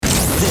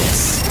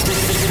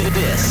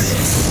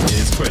This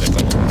is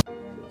Critical.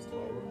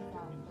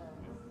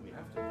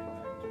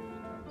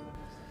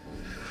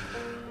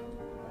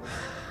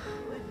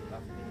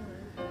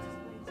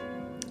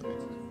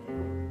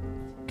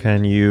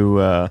 Can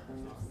you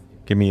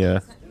give me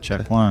a...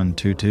 Check 1,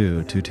 2,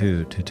 2, 2,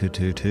 2, 2, 2,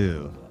 2,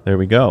 2. There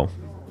we go.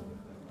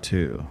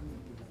 2.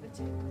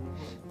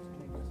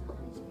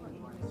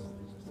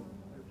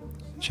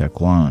 Check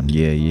 1.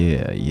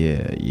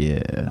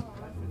 Yeah.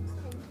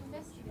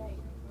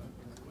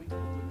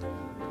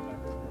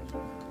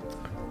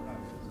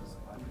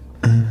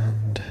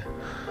 And...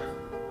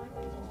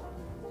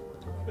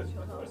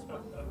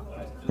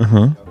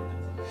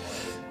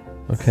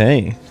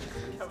 Okay.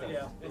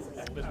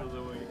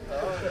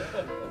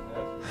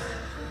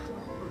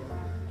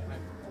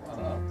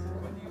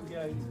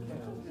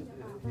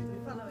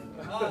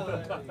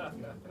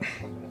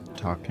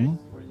 Talking?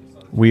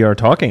 We are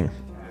talking.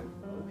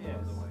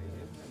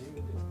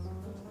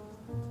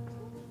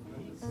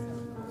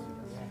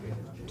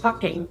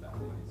 Talking.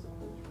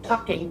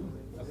 Talking.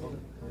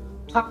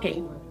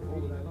 Talking.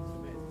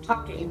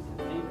 Talking.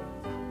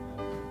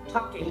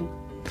 Talking.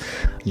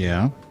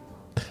 Yeah.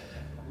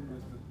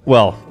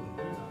 Well,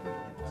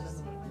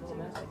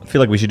 I feel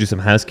like we should do some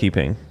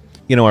housekeeping.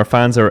 You know, our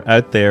fans are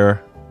out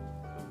there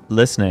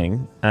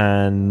listening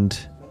and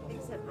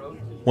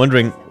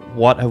wondering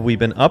what have we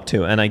been up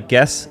to. And I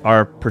guess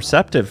our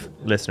perceptive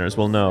listeners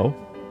will know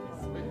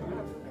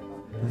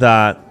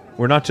that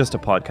we're not just a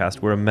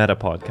podcast, we're a meta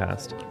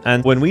podcast.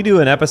 And when we do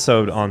an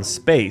episode on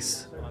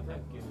space,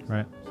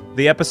 Right.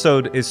 the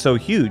episode is so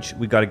huge,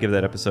 we got to give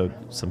that episode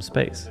some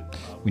space.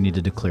 We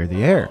needed to clear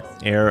the air.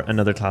 Air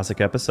another classic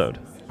episode.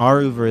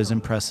 Our oeuvre is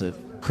impressive.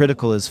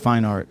 Critical is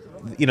fine art.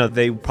 You know,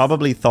 they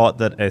probably thought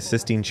that a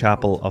Sistine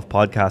Chapel of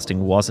podcasting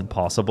wasn't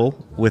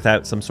possible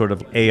without some sort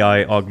of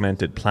AI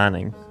augmented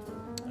planning.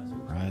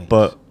 Right.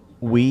 But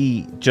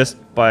we, just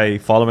by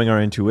following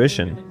our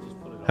intuition,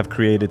 have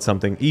created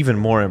something even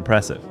more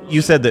impressive.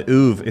 You said the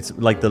oeuvre, it's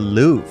like the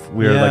Louvre.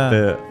 We're Yeah. like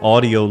the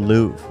audio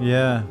Louvre.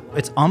 Yeah.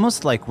 It's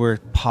almost like we're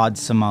pod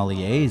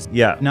sommeliers.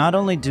 Yeah. Not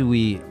only do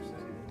we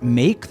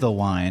make the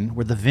wine,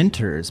 we're the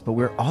vintners, but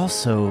we're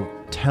also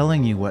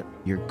telling you what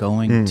you're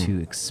going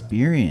to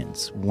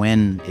experience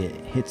when it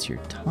hits your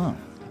tongue.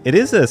 It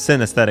is a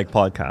synesthetic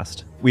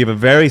podcast. We have a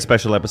very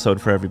special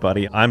episode for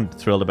everybody. I'm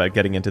thrilled about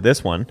getting into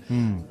this one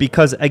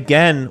because,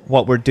 again,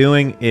 what we're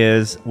doing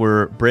is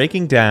we're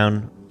breaking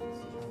down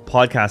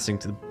podcasting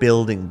to the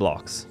building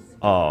blocks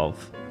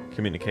of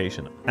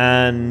communication.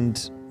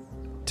 And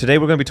today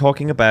we're going to be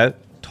talking about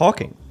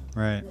talking.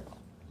 Right.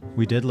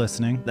 We did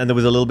listening. And there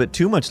was a little bit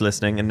too much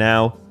listening, and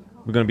now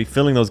we're going to be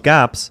filling those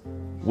gaps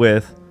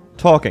with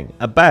talking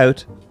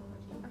about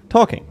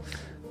talking.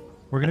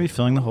 We're going to be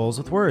filling the holes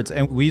with words.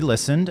 And we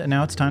listened, and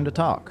now it's time to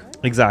talk.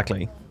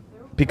 Exactly.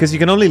 Because you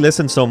can only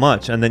listen so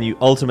much, and then you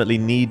ultimately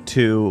need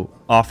to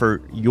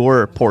offer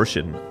your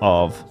portion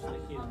of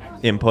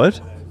input.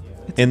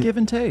 It's give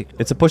and take.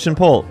 It's a push and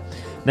pull.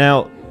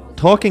 Now,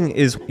 talking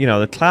is, you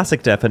know, the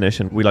classic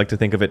definition, we like to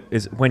think of it,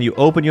 is when you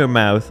open your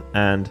mouth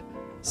and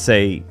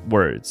say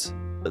words.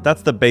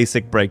 That's the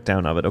basic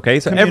breakdown of it, okay?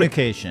 So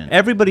Communication.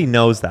 Everybody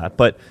knows that,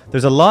 but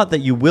there's a lot that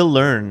you will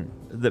learn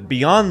that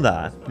beyond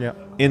that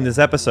in this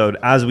episode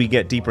as we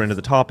get deeper into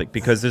the topic,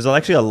 because there's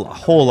actually a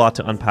whole lot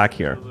to unpack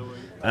here.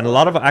 And a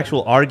lot of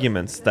actual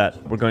arguments that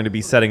we're going to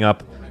be setting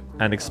up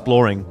and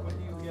exploring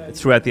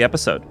throughout the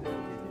episode.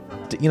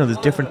 You know, there's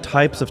different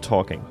types of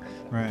talking.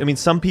 Right. I mean,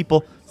 some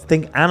people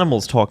think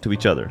animals talk to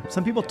each other.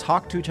 Some people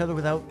talk to each other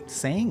without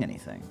saying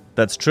anything.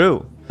 That's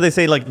true. They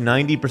say like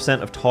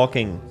 90% of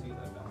talking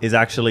is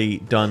actually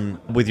done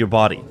with your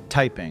body.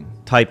 Typing.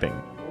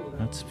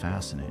 That's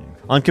fascinating.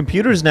 On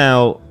computers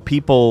now,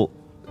 people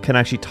can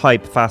actually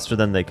type faster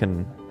than they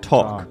can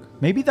talk.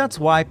 Maybe that's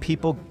why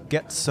people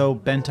get so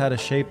bent out of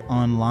shape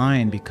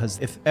online, because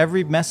if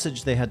every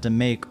message they had to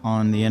make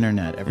on the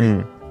internet,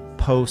 every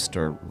post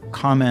or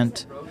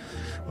comment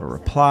or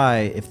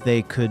reply, if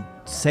they could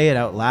say it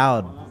out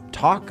loud,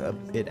 talk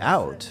it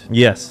out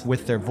Yes.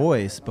 with their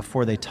voice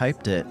before they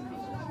typed it,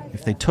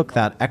 if they took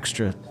that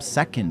extra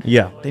second,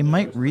 Yeah. they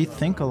might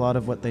rethink a lot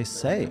of what they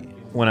say.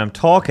 When I'm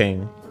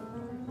talking,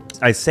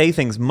 I say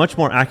things much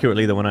more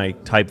accurately than when I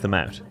type them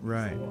out.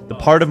 Right. The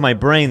part of my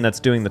brain that's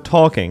doing the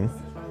talking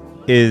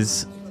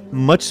is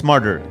much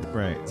smarter.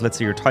 Right. Let's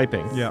say you're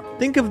typing. Yeah.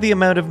 Think of the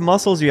amount of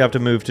muscles you have to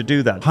move to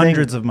do that.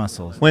 Hundreds of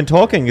muscles. When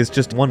talking is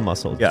just one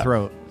muscle. Yeah.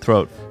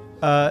 Throat.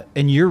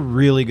 And you're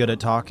really good at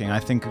talking. I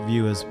think of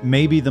you as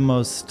maybe the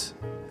most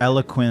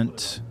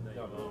eloquent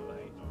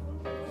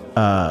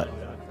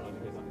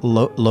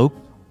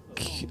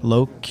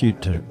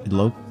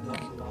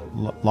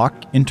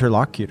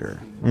interlocutor.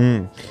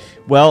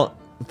 Well,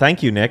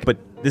 thank you, Nick. But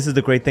this is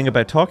the great thing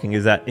about talking,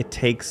 is that it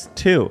takes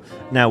two.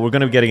 Now, we're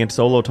going to be getting into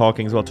solo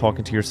talking as well,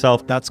 talking to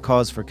yourself. That's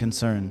cause for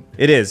concern.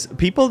 It is.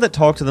 People that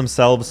talk to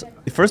themselves,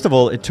 first of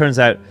all, it turns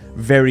out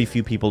very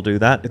few people do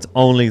that. It's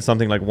only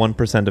something like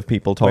 1% of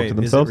people talk to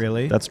themselves. Is it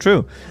really? That's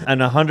true. And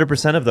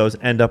 100% of those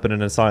end up in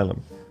an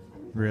asylum.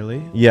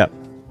 Really? Yeah.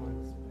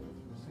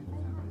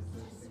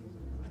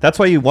 That's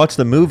why you watch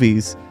the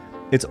movies.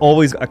 It's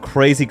always a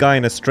crazy guy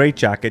in a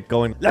straitjacket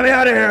going, "Let me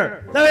out of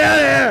here! Let me out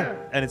of here!"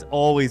 And it's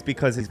always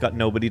because he's got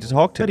nobody to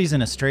talk to. But he's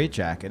in a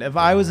straitjacket. If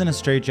I was in a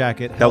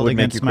straitjacket That held would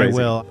make against you my crazy.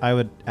 will, I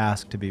would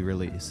ask to be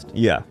released.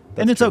 Yeah.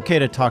 And it's okay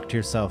to talk to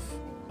yourself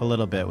a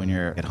little bit when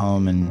you're at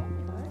home and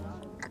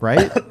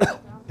right?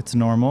 It's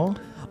normal.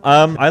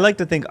 I like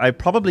to think I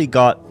probably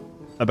got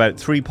about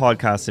 3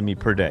 podcasts in me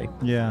per day.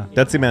 Yeah.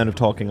 That's the amount of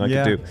talking I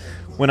Yeah. could do.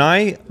 When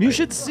I You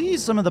should see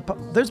some of the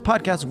there's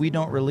podcasts we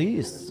don't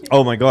release.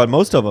 Oh my God,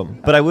 most of them.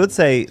 But I would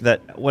say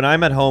that when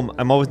I'm at home,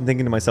 I'm always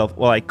thinking to myself,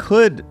 well, I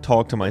could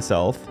talk to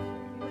myself,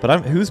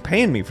 but who's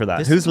paying me for that?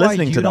 This Who's is why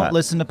listening to you that? don't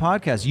listen to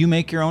podcasts. You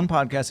make your own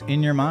podcast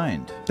in your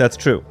mind. That's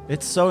true.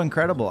 It's so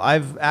incredible.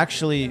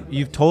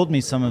 You've told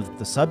me some of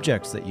the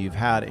subjects that you've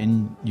had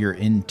in your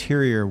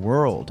interior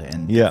world,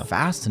 and Yeah. they're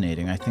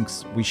fascinating. I think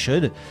we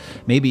should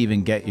maybe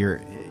even get your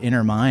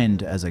inner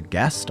mind as a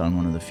guest on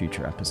one of the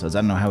future episodes. I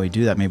don't know how we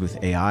do that. Maybe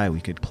with AI, we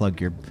could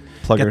get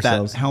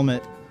ourselves. that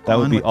helmet. That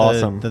would on be with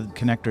awesome. The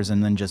connectors,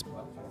 and then just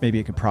maybe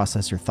it could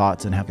process your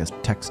thoughts and have a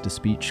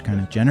text-to-speech kind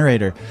of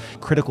generator.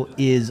 Critical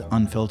is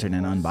unfiltered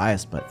and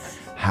unbiased, but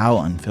how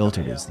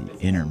unfiltered is the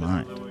inner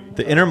mind?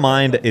 The inner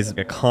mind is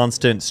a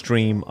constant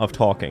stream of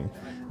talking,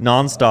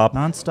 nonstop.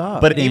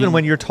 Nonstop. But even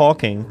when you're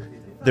talking,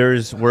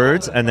 there's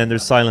words and then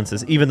there's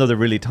silences, even though they're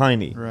really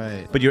tiny.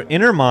 Right. But your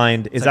inner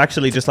mind is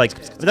actually just like,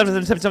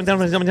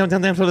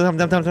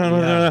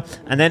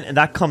 and then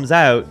that comes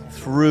out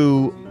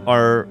through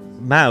our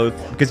mouth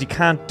because you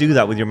can't do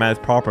that with your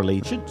mouth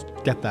properly. should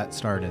get that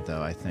started,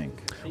 though, I think.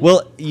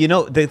 Well,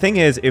 the thing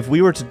is, if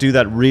we were to do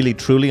that really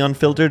truly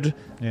unfiltered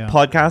Yeah.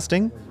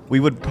 podcasting, we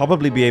would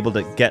probably be able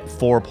to get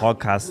 4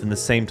 podcasts in the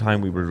same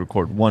time we would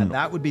record one.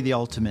 That would be the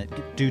ultimate.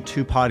 Do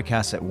 2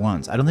 podcasts at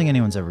once. I don't think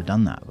anyone's ever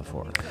done that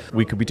before.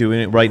 We could be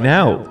doing it right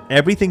now.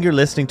 Everything you're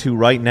listening to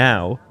right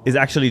now is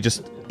actually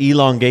just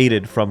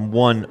elongated from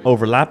one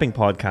overlapping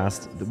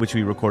podcast, which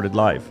we recorded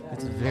live.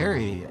 It's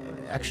very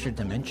extra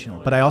dimensional.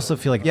 But I also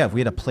feel like, if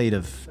we had a plate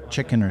of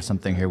chicken or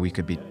something here, we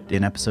could be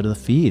an episode of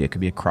The Feed. It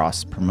could be a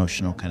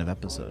cross-promotional kind of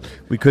episode.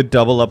 We could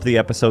double up the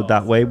episode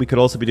that way. We could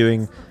also be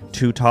doing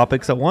 2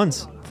 topics at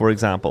once, for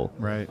example.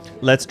 Right.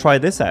 Let's try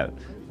this out.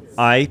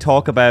 I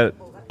talk about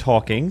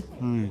talking.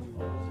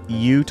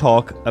 You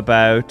talk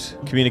about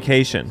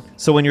communication.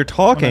 So when you're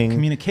talking,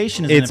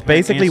 communication is it's an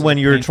basically answer when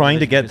to you're painful trying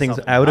to vision get of things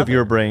yourself out and of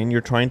your others. brain.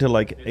 You're trying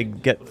to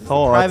get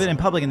thoughts Private and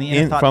public, and the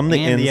inner thought from the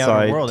and the outer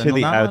inside world. to And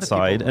the not a lot of people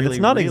outside, and it's really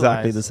not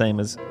exactly realize- the same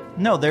as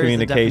No, there is a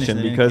communication, definition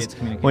that because indicates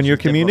communication when you're is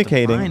difficult to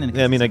communicating, define,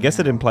 and I mean, I it's guess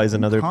it implies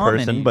another common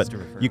person, but used to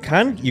refer you to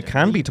can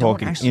communication. be You don't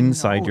talking actually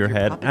inside know your if you're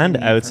head puppeting and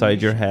the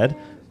outside your information. head,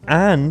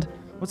 and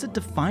What's it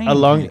defining?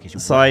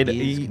 alongside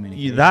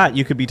communication? that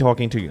you could be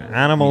talking to your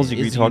animals. You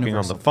could be Is a talking on the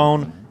universal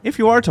phone. If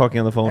you are talking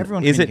on the phone,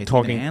 Everyone is it communicates,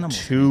 talking even animals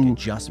to communicate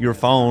just your with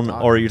phone,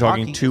 talking. or are you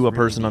talking Talking to is a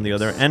person really on the the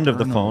other end of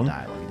the external phone?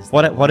 dialogue. It is the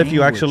What if you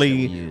language that we actually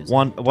use.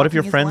 what if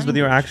you're Talking is friends with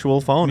your language. actual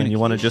phone and you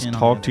want to just Communication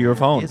talk on to your the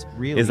phone? is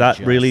really Is that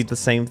really just the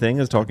same thing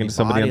as talking to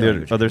somebody on body the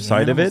language. other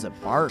side of it? Animals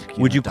that bark,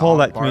 Would you know, call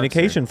dog that barks or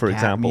communication, for cat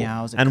example?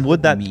 meows. It And could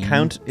would that mean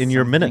count in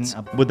your something minutes?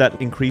 about Would that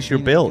increase your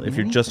being bill if you're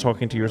meaning? just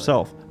talking to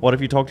yourself? What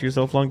if you talk to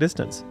yourself long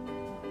distance?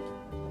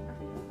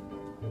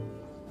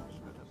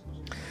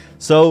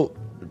 So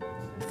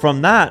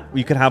from that,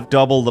 you could have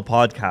double the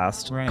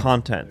podcast Right.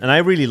 content. And I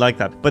really like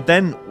that. But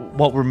then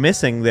what we're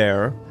missing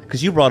there,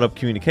 because you brought up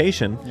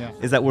communication, Yeah.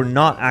 is that we're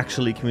not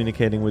actually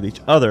communicating with each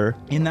other.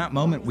 In that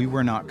moment, we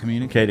were not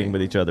Communicating communicating.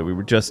 with each other. We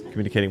were just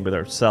communicating with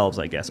ourselves,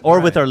 I guess. Or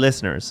with Right. our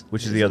listeners,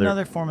 which is the It's other.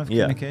 another form of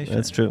Yeah, communication.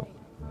 that's true.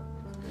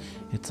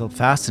 It's a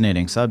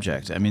fascinating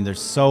subject. I mean,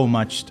 there's so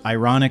much,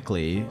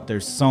 ironically,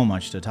 there's so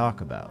much to talk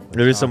about.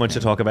 There is so much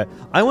to talk about.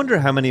 I wonder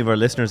how many of our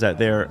listeners out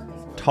there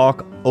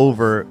talk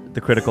over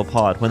the Critical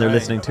Pod when they're Right.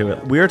 listening to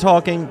it. We're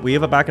talking, we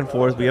have a back and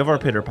forth, we have our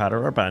pitter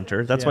patter, our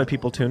banter. That's Yeah. why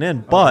people tune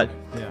in. But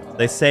Yeah.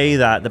 they say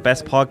that the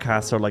best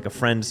podcasts are like a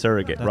friend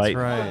surrogate, That's right?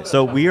 right.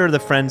 So we are the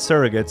friend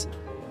surrogates.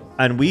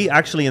 And we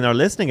actually, in our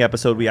listening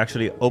episode, we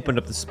actually opened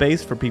up the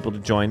space for people to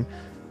join.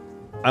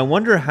 I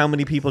wonder how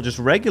many people, just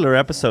regular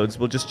episodes,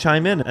 will just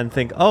chime in and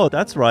think, oh,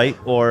 that's right.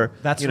 Or,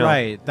 That's you know,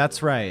 right.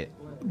 That's right.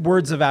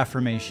 Words of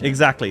affirmation.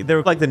 Exactly.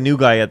 They're like the new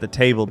guy at the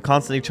table,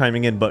 constantly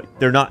chiming in, but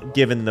they're not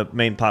given the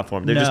main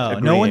platform. They're just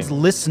agreeing. no one's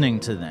listening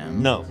to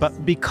them. No.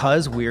 But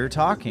because we're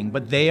talking,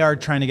 but they are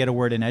trying to get a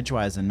word in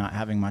edgewise and not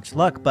having much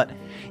luck. But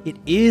it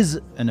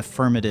is an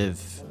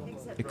affirmative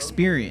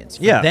experience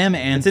for Yeah, them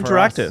and it's for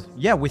us. interactive.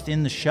 Yeah,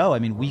 within the show. I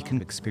mean, we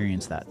can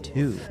experience that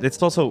too.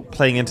 It's also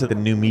playing into the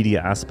new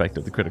media aspect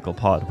of the Critical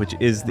Pod, which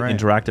is the Right.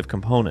 interactive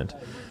component.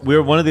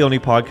 We're one of the only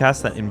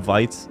podcasts that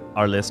invites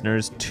our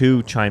listeners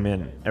to chime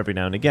in every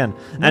now and again.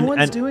 No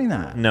one's doing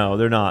that. No,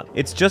 they're not.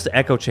 It's just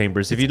echo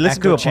chambers. If you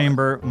listen Echo to a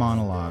chamber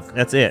monologue.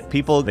 that's it.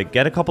 People, they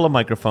get a couple of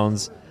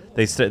microphones.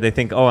 They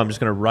think, oh, I'm just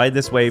going to ride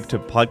this wave to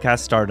podcast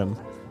stardom.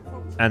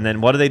 And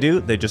then what do?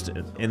 They just,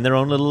 in their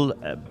own little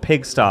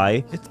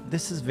pigsty,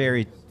 This is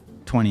very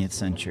 20th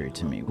century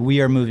to me.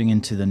 We are moving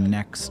into the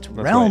next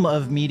That's realm right.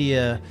 of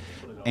media,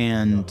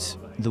 and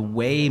the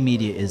way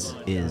media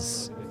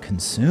is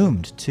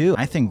consumed too.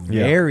 I think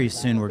Yeah. very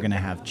soon we're going to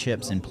have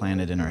chips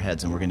implanted in our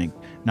heads, and we're going to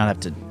not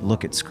have to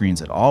look at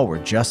screens at all.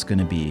 We're just going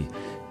to be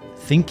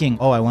thinking,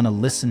 oh, I want to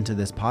listen to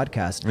this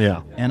podcast.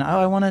 Yeah. And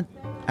I want to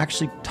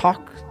actually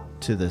talk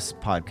to this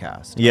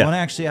podcast. Yeah. I want to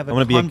actually have I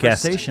wanna be a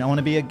guest. conversation. I want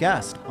to be a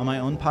guest on my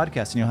own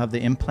podcast. And you'll have the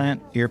implant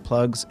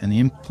earplugs and the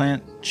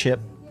implant chip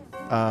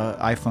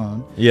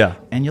iPhone. Yeah.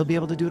 And you'll be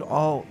able to do it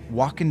all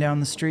walking down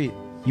the street.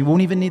 You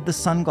won't even need the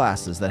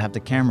sunglasses that have the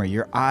camera.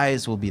 Your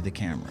eyes will be the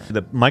camera.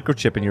 The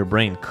microchip in your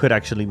brain could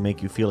actually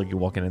make you feel like you're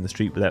walking in the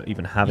street without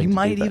even having You to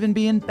might do that. even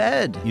be in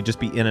bed. You'd just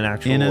be in an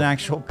actual... In an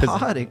actual 'cause-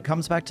 pod. It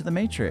comes back to the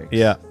Matrix.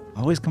 Yeah.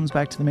 Always comes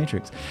back to the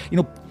Matrix. You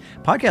know,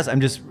 podcasts,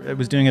 I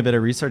was doing a bit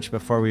of research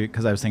before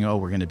because I was thinking, oh,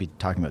 we're going to be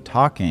talking about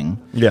talking.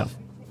 Yeah.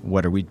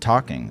 What are we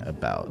talking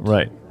about?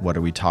 Right. What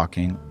are we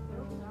talking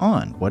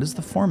on? What is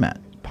the format?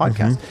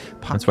 Podcast.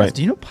 Podcasts. That's right.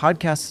 Do you know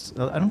podcasts?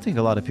 I don't think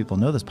a lot of people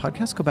know this.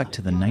 Podcasts go back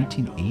to the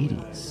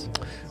 1980s.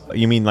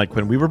 You mean like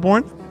when we were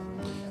born?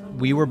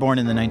 We were born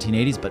in the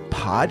 1980s, but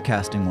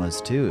podcasting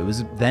was too. It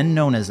was then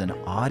known as an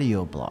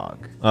audio blog.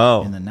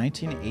 Oh. In the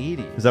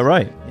 1980s. Is that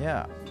right?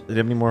 Yeah. Do you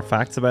have any more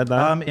facts about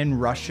that? In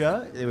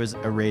Russia, there was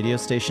a radio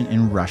station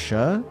in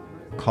Russia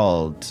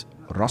called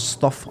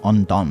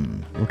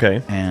Rostov-on-Don.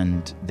 Okay.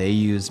 And they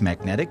used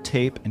magnetic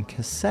tape and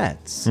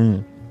cassettes.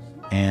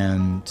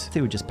 And they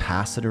would just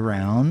pass it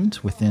around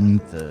within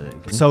the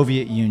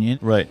Soviet Union.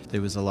 Right.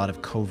 There was a lot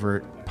of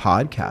covert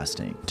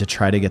podcasting to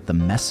try to get the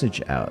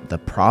message out, the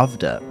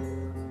Pravda.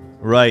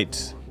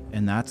 Right.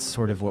 And that's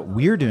sort of what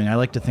we're doing. I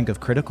like to think of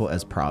Critical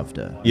as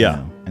Pravda.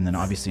 Yeah. And then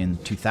obviously in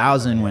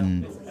 2000,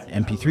 when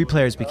MP3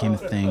 players became a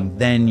thing,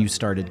 then you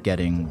started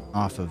getting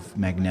off of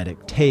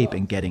magnetic tape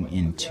and getting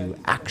into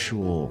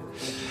actual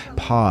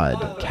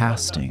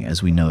podcasting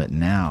as we know it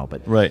now.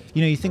 But Right.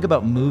 you know, you think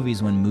about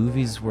movies. When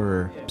movies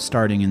were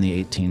starting in the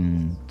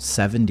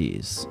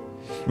 1870s,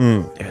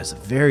 it was a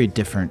very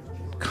different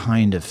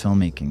kind of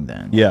filmmaking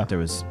then. Yeah. There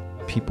was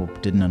people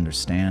didn't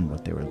understand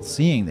what they were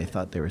seeing. They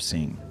thought they were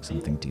seeing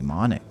something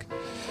demonic.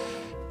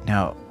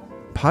 Now,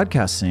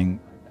 podcasting,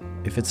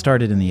 if it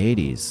started in the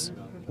 80s,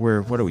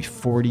 what are we,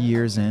 40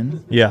 years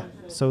in? Yeah.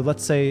 So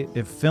let's say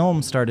if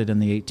film started in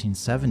the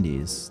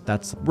 1870s,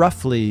 that's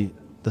roughly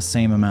the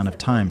same amount of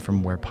time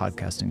from where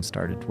podcasting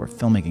started, where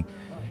filmmaking.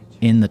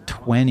 In the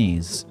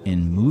 20s,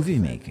 in movie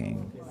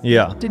making,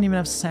 Yeah. didn't even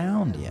have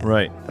sound yet.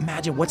 Right.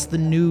 Imagine, what's the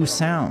new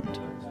sound?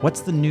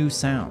 What's the new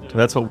sound?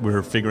 That's what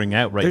we're figuring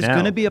out right There's now.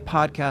 going to be a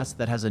podcast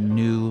that has a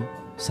new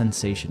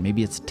sensation.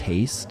 Maybe it's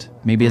taste.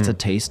 Maybe it's a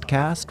taste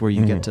cast where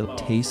you get to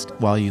taste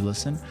while you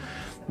listen.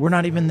 We're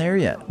not even there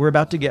yet. We're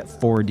about to get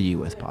 4D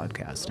with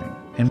podcasting.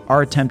 And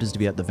our attempt is to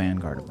be at the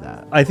vanguard of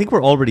that. I think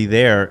we're already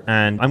there,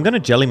 and I'm going to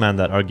jellyman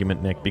that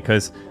argument, Nick,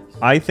 because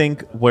I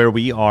think where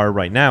we are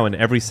right now, in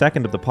every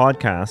second of the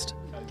podcast,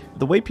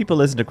 the way people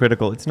listen to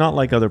Critical, it's not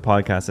like other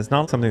podcasts. It's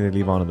not something they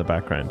leave on in the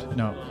background.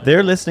 No.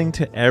 They're listening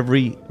to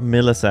every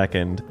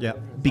millisecond Yeah.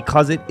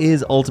 because it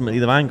is ultimately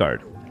the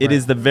vanguard. It Right.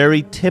 is the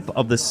very tip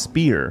of the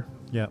spear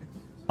Yeah.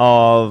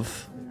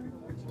 of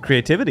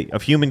creativity,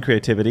 of human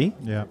creativity,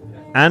 Yeah.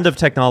 and of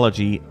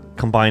technology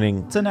combining.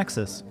 It's a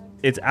nexus.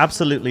 It's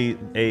absolutely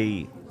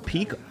a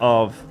peak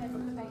of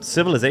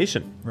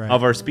civilization Right.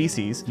 of our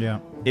species. Yeah.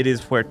 It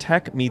is where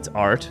tech meets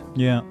art,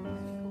 Yeah.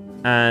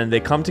 and they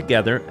come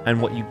together,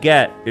 and what you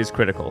get is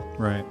Critical.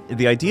 Right.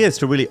 The idea is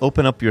to really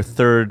open up your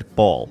third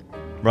ball,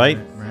 right?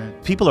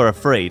 Right. People are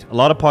afraid. A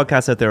lot of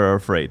podcasts out there are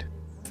afraid.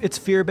 It's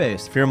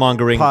fear-based.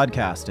 Fear-mongering.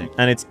 Podcasting.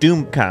 And it's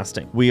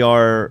doomcasting. We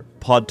are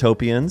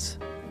podtopians.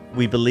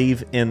 We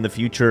believe in the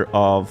future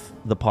of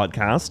the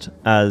podcast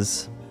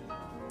as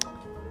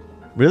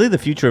really the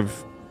future of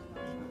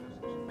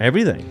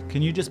everything.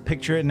 Can you just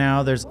picture it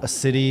now? There's a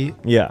city.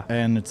 Yeah.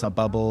 And it's a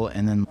bubble,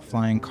 and then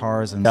flying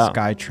cars and Yeah.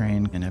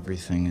 SkyTrain, and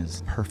everything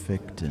is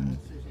perfect, and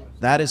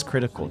that is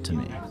Critical to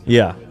me.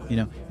 Yeah. You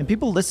know, and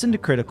people listen to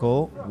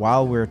Critical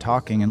while we're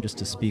talking. And just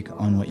to speak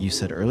on what you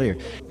said earlier,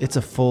 it's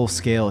a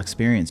full-scale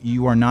experience.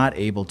 You are not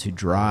able to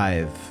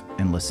drive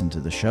and listen to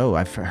the show.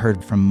 I've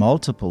heard from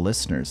multiple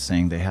listeners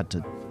saying they had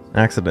to,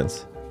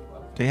 Accidents.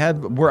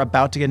 were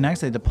about to get an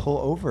accident, they had to pull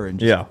over and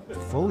just Yeah.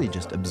 fully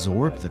just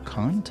absorb the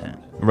content.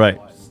 Right.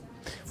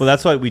 Well,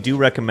 that's why we do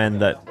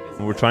recommend that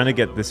we're trying to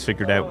get this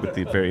figured out with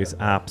the various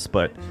apps,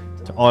 but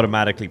to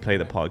automatically play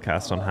the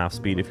podcast on half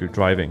speed if you're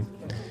driving.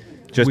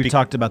 We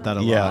talked about that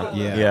a Yeah, lot.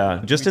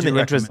 yeah. Just We in the do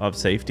interest recommend- of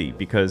safety,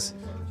 because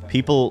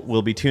people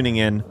will be tuning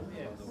in.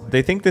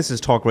 They think this is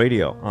talk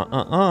radio.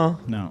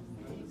 No.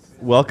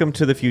 Welcome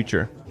to the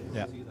future.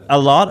 Yeah. A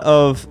lot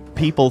of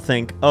people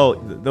think, oh,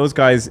 those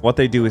guys, what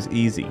they do is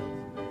easy,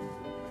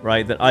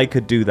 right? That I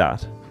could do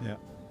that. Yeah.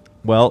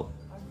 Well,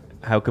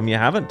 how come you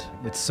haven't?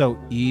 It's so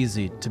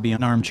easy to be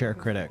an armchair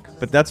critic.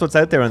 But that's what's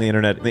out there on the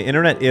internet. The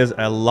internet is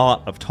a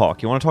lot of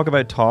talk. You want to talk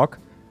about talk?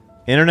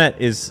 Internet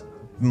is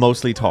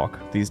mostly talk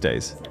these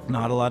days.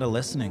 Not a lot of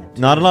listening.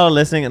 Not a lot of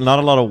listening and not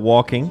a lot of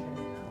walking.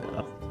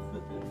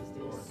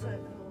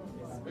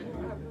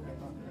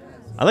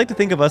 I like to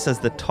think of us as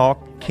the talk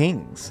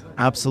kings.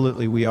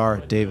 Absolutely, we are,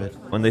 David.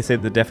 When they say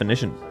the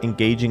definition,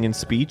 engaging in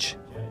speech,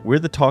 We're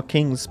the Talk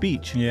King's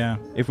speech. Yeah.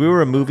 If we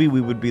were a movie,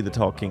 we would be the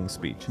Talk King's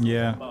speech.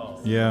 Yeah.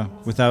 Yeah.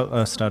 Without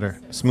a stutter.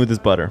 Smooth as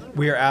butter.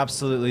 We are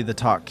absolutely the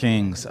talk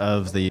kings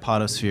of the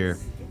podosphere.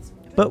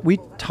 But we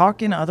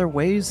talk in other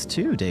ways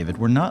too, David.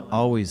 We're not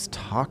always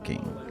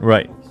talking.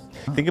 Right.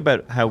 Think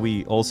about how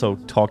we also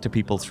talk to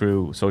people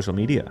through social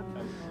media,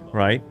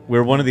 right?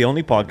 We're one of the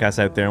only podcasts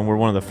out there, and we're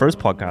one of the first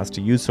podcasts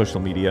to use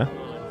social media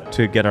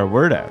to get our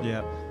word out.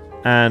 Yeah.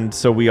 And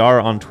so we are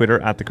on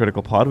Twitter at The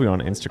Critical Pod. We're on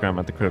Instagram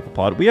at The Critical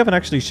Pod. We haven't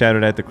actually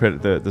shouted out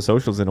the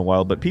socials in a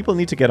while, but people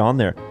need to get on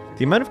there.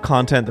 The amount of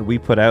content that we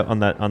put out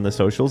on the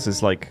socials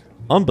is like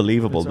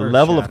unbelievable. It's The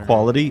level of earth-shattering.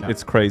 quality, Yeah.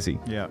 it's crazy.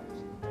 Yeah.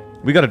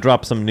 We got to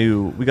drop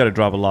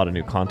a lot of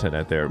new content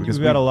out there because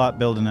We've got a lot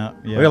building up.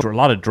 Yeah. we got a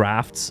lot of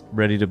drafts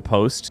ready to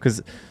post,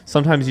 because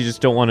sometimes you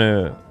just don't want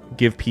to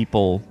give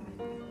people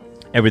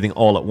everything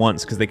all at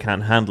once because they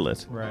can't handle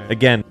it. Right.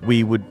 Again,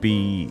 we would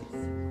be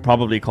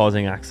probably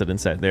causing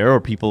accidents out there, or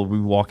people will be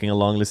walking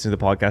along listening to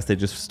the podcast, they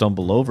just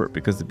stumble over it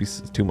because there'd be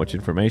too much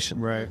information.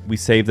 Right. We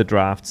save the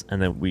drafts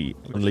and then we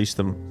unleash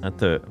them at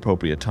the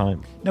appropriate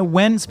time.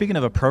 Now, speaking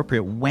of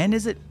appropriate, when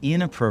is it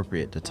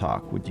inappropriate to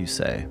talk, would you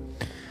say?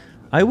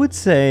 I would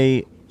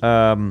say,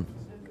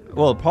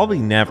 well, probably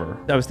never.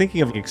 I was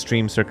thinking of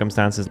extreme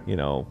circumstances. You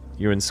know,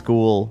 you're in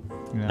school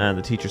and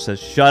the teacher says,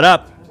 "Shut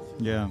up."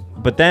 Yeah.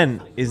 But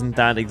then, isn't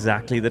that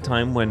exactly the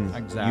time when you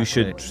Exactly.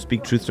 should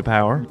speak truth to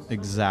power?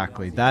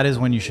 Exactly. That is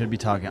when you should be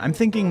talking. I'm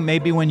thinking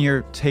maybe when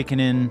you're taken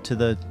into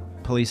the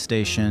police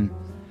station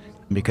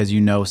because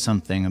you know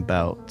something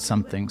about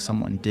something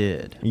someone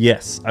did.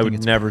 Yes, I would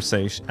it's never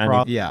say.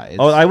 yeah,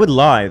 Oh, it's- I would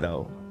lie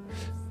though.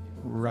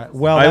 Right.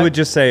 Well, I would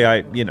just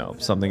say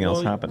something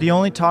else happened. The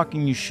only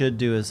talking you should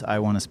do is I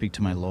want to speak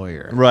to my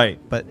lawyer. Right.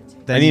 But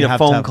then I need you a have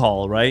to phone have-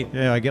 call, right?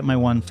 Yeah, I get my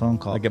one phone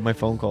call. I get my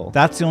phone call.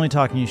 That's the only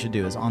talking you should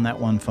do is on that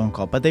one phone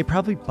call. But they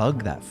probably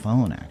bug that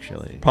phone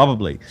actually.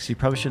 Probably. So you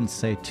probably shouldn't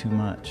say too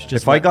much.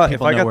 Just If I let got-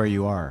 people if I know got- where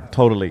you are.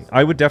 Totally.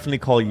 I would definitely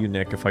call you,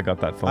 Nick, if I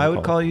got that phone call. I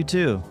would call you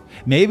too.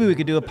 Maybe we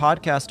could do a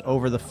podcast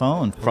over the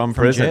phone from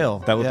prison.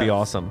 jail. That would be Yeah.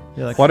 awesome.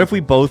 Yeah, like- what if we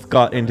both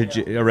got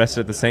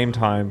arrested at the same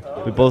time?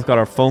 We both got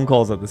our phone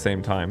calls at the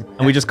same time,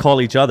 and we just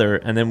call each other,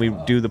 and then we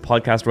do the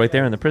podcast right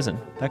there in the prison.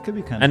 That could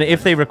be kind And of.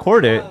 if they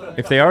record it,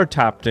 if they are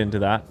tapped into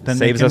that, Then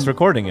they saves can- us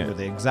recording it.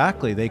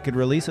 Exactly. They could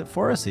release it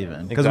for us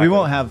even. Because Exactly. we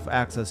won't have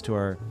access to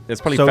our It's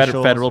probably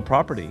socials. federal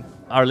property.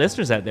 Our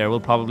listeners out there will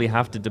probably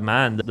have to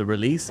demand the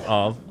release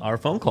of our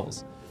phone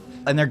calls.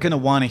 And they're going to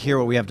want to hear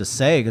what we have to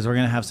say because we're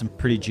going to have some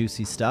pretty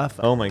juicy stuff.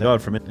 Oh my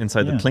God, from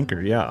inside Yeah. the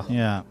clinker, yeah.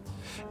 Yeah.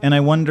 And I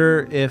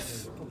wonder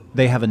if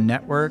they have a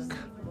network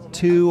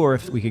too, or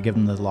if we could give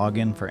them the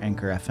login for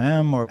Anchor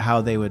FM, or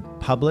how they would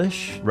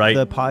publish Right.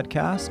 the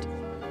podcast.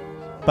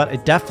 But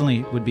it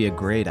definitely would be a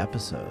great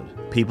episode.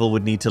 People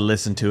would need to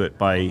listen to it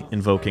by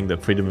invoking the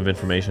Freedom of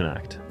Information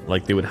Act.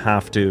 Like they would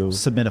have to.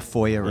 Submit a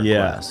FOIA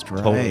Yeah, request,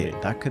 right? totally.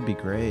 That could be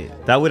great.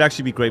 That would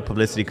actually be great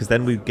publicity, because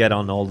then we'd get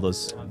on all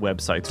those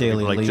websites. where Daily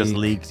people, like Leak. just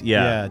leaked.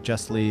 Yeah.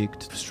 just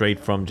leaked. Straight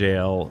from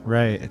jail.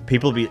 Right.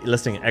 People be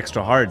listening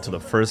extra hard to the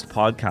first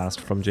podcast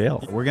from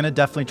jail. We're going to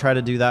definitely try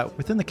to do that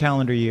within the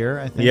calendar year,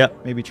 I think.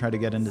 Yep. Maybe try to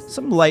get into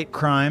some light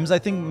crimes. I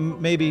think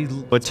maybe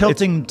But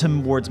tilting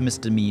towards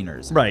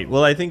misdemeanors. Right.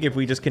 Well, I think if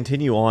we just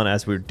continue on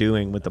as we're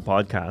doing with the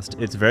podcast,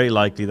 it's very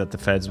likely that the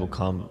feds will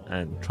come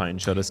and try and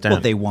shut us down.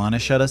 Well, they want to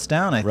shut us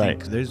down. I Right.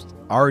 think there's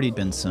already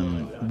been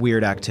some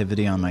weird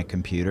activity on my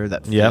computer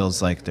that Yep.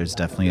 feels like there's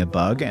definitely a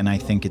bug. And I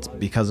think it's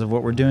because of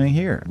what we're doing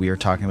here. We are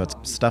talking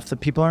about stuff that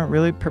people aren't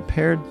really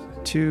prepared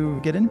to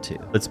get into.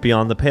 It's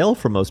beyond the pale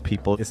for most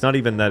people. It's not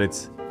even that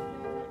it's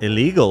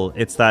illegal,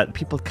 it's that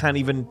people can't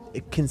even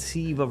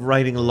conceive of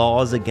writing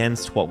laws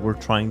against what we're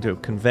trying to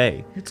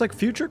convey. It's like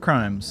future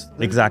crimes.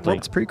 Exactly.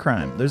 It's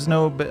pre-crime. There's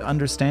no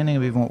understanding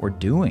of even what we're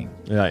doing.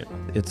 Right.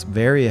 It's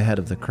very ahead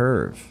of the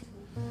curve.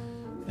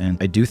 And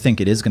I do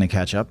think it is going to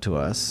catch up to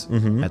us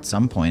at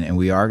some point, and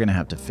we are going to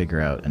have to figure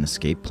out an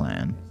escape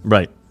plan.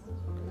 Right.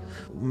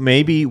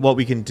 Maybe what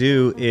we can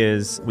do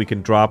is we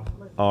can drop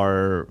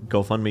our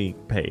GoFundMe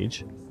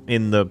page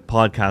in the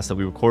podcast that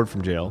we record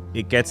from jail.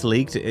 It gets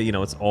leaked,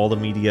 it's all the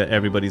media,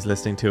 everybody's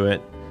listening to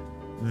it.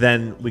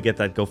 Then we get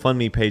that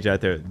GoFundMe page out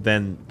there.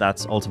 Then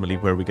that's ultimately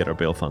where we get our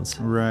bail funds.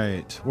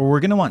 Right. Well, we're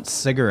going to want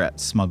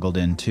cigarettes smuggled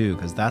in too,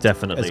 because that's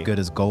Definitely. as good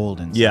as gold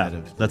inside Yeah,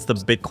 of that's the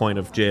Bitcoin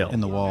of jail. in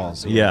the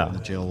walls. Yeah. in the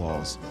jail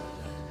walls.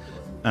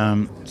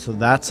 So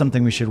that's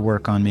something we should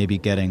work on maybe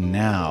getting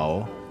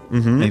now.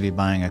 Maybe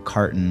buying a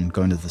carton,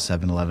 going to the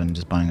 7-Eleven and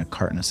just buying a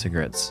carton of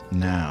cigarettes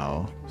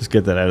now. Just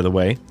get that out of the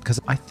way. Because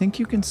I think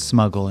you can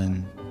smuggle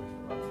in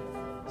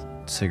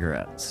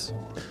cigarettes.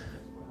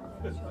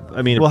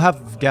 I mean, We'll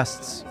have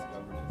guests.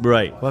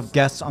 right. We'll have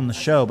guests on the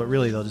show, but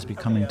really they'll just be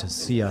coming to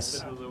see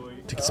us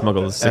To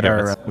smuggle the at our,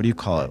 cigarettes. what do you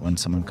call it when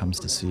someone comes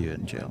to see you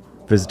in jail?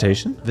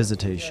 Visitation?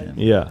 Visitation.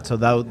 Yeah. So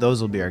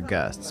those will be our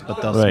guests,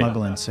 but they'll Right.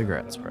 smuggle in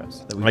cigarettes for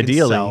us that we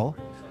Ideally. could sell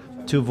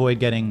to avoid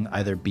getting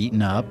either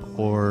beaten up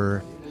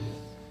or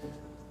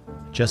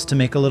just to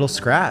make a little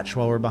scratch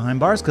while we're behind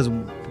bars. Because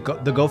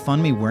the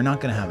GoFundMe we're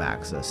not going to have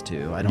access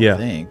to, I don't Yeah.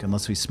 think,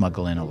 unless we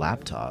smuggle in a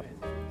laptop.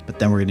 But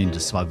then we're going to need to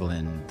smuggle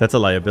in. That's a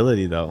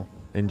liability, though.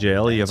 In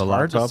jail, you have a It's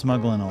hard to laptop.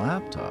 smuggle in a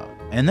laptop.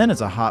 And then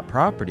it's a hot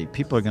property.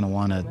 People are going to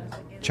want to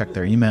check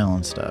their email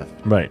and stuff.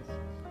 Right.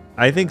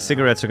 I think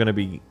cigarettes are going to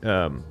be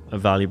a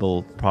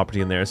valuable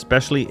property in there,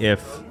 especially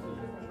if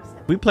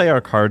we play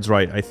our cards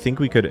right. I think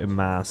we could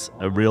amass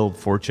a real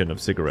fortune of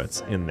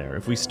cigarettes in there.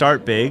 If we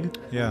start big,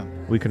 Yeah.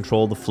 we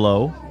control the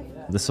flow,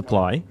 the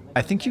supply.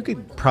 I think you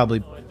could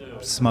probably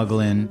smuggle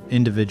in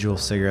individual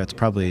cigarettes,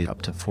 probably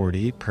up to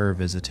 40 per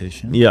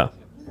visitation. Yeah,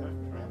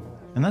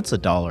 And that's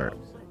 $1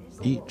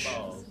 each.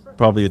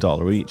 probably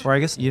 $1 each. Or I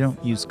guess you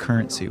don't use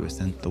currency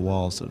within the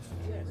walls of...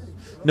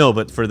 No,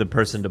 but for the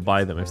person to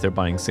buy them, if they're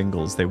buying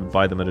singles, they would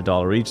buy them at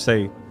 $1 each,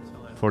 say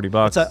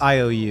 $40. It's an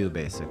IOU,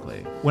 basically.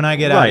 When I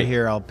get out Right. of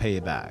here, I'll pay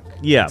you back.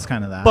 Yeah, It's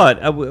kind of that.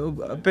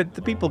 But but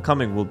the people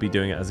coming will be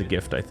doing it as a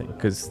gift, I think,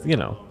 because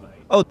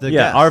Oh, the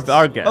Yeah, guests.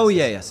 our guests. Oh,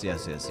 yeah,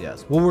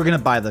 yes. Well, we're going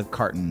to buy the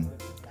carton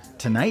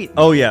tonight.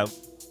 Oh yeah,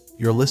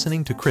 You're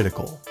listening to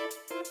Critical,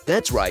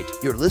 That's right,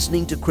 you're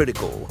listening to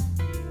Critical.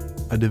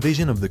 a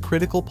division of the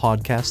Critical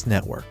Podcast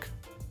Network.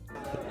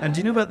 And do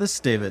you know about this,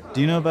 David?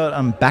 Do you know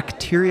about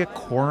bacteria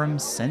quorum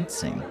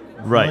sensing?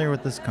 Right. Familiar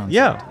with this concept?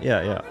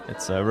 yeah.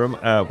 It's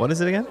what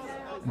is it again?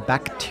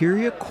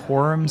 Bacteria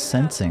quorum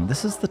sensing.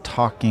 This is the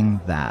talking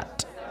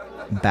that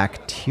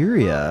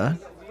bacteria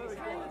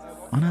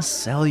on a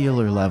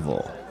cellular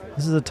level.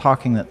 This is the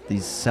talking that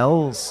these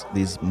cells,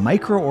 these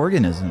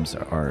microorganisms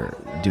are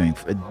doing.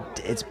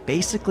 It's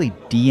basically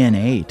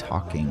DNA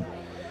talking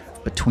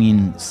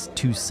between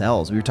two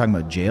cells. We were talking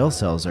about jail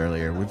cells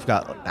earlier. We've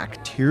got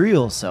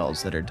bacterial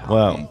cells that are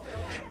talking. Wow.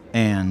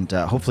 And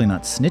hopefully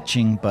not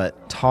snitching,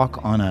 but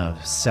talk on a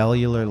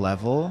cellular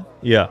level.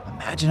 Yeah.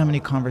 Imagine how many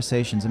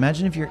conversations.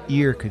 Imagine if your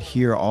ear could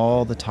hear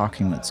all the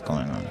talking that's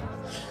going on.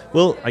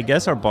 Well, I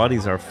guess our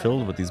bodies are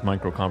filled with these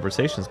micro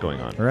conversations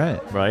going on.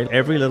 Right. Right?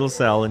 Every little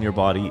cell in your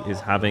body is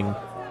having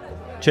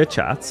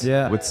chit-chats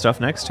Yeah. with stuff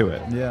next to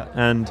it. Yeah.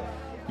 And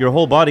your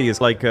whole body is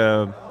like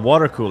a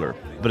water cooler,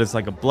 but it's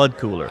like a blood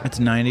cooler. It's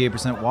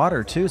 98%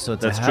 water, too, so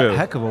it's That's a true.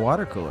 heck of a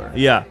water cooler.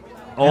 Yeah.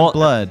 And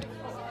blood.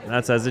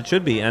 That's as it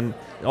should be. And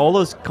all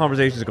those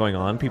conversations are going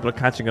on. People are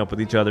catching up with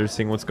each other,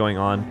 seeing what's going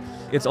on.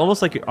 It's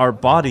almost like our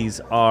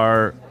bodies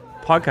are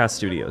podcast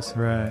studios.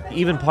 Right.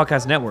 Even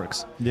podcast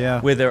networks.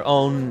 Yeah. With their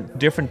own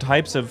different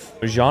types of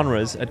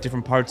genres at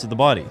different parts of the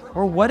body.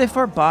 Or what if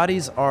our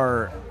bodies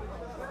are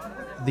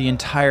the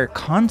entire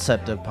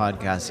concept of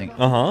podcasting?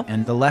 Uh-huh.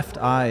 And the left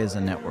eye is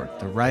a network.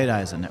 The right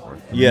eye is a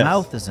network. The Yes.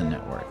 mouth is a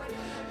network.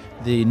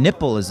 The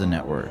nipple is a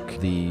network.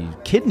 The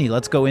kidney,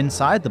 let's go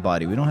inside the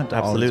body. We don't have to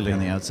always be Absolutely. on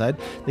the outside.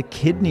 The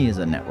kidney is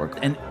a network.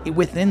 And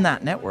within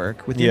that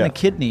network, within Yeah. the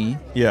kidney,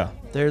 Yeah.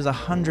 there's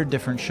 100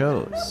 different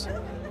shows.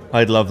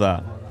 I'd love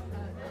that.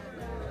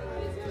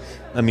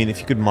 I mean, if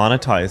you could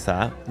monetize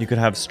that, you could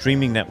have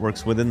streaming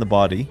networks within the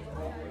body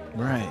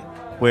Right.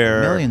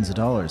 where... Millions of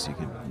dollars you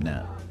could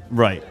net.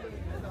 Right.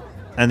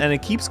 And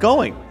it keeps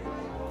going.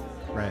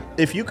 Right.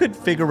 If you could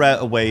figure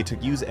out a way to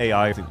use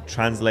AI to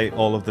translate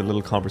all of the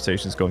little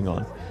conversations going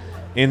on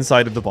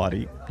inside of the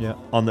body, Yeah.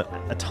 on the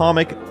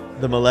atomic,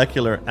 the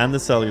molecular, and the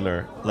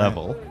cellular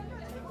level,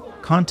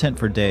 Content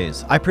for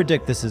days. I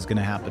predict this is going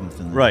to happen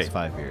within the right? next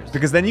 5 years.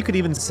 Because then you could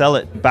even sell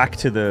it back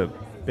to the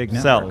Big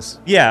cells. networks.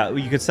 Yeah,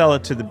 you could sell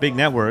it to the big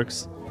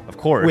networks, of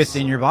course.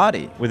 Within your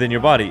body. Within your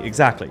body,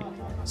 exactly.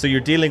 So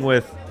you're dealing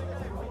with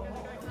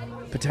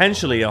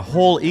potentially a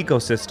whole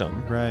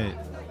ecosystem Right.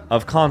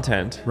 of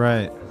content.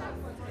 Right.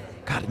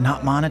 God,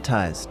 not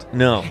monetized.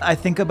 No. I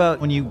think about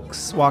when you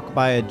walk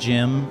by a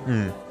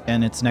gym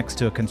and it's next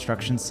to a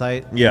construction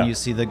site. Yeah. And you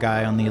see the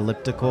guy on the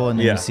elliptical and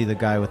then Yeah. you see the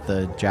guy with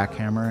the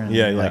jackhammer. And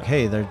Yeah, you're yeah. like,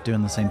 hey, they're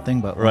doing the same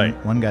thing, but Right.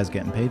 one guy's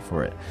getting paid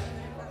for it.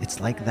 It's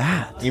like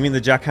that. You mean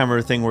the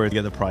jackhammer thing where you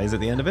get the prize at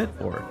the end of it?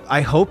 Or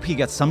I hope he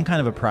gets some kind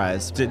of a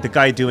prize. the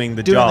guy doing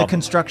the Doing job? the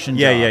construction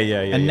Yeah, job. yeah.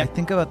 And yeah. I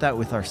think about that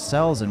with our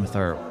cells and with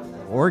our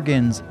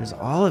organs. There's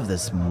all of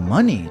this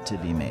money to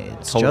be made.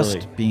 It's Totally.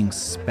 just being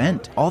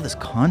spent. All this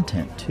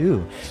content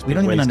too. We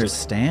don't even wasted.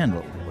 understand.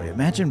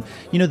 Imagine,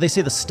 they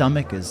say the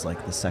stomach is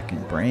like the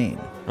second brain.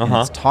 And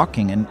Uh-huh. it's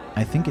talking, and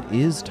I think it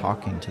is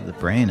talking to the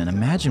brain. And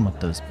imagine what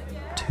those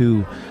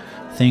two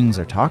things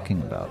are talking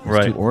about. Those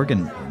Right. two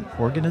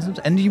organisms.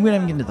 And you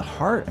wouldn't even get into the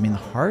heart. I mean, the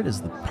heart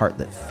is the part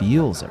that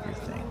feels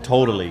everything.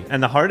 Totally.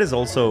 And the heart is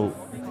also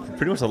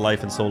pretty much the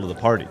life and soul of the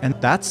party. And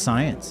that's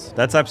science.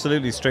 That's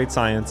absolutely straight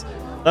science.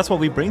 That's what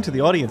we bring to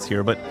the audience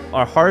here. But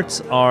our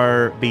hearts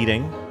are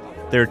beating.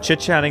 They're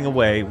chit-chatting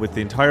away with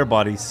the entire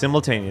body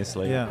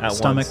simultaneously at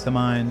Stomach, once. the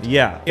mind.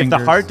 Yeah. If the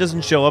fingers. heart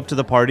doesn't show up to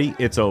the party,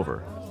 it's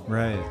over.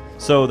 Right.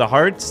 So the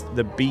heart's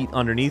the beat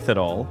underneath it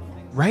all.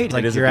 Right,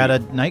 like is a you're at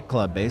beat. a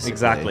nightclub, basically.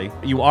 Exactly.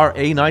 You are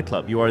a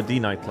nightclub. You are the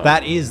nightclub.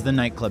 That is the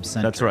nightclub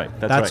center. That's right,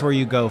 that's right. where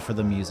you go for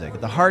the music.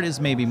 The heart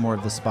is maybe more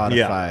of the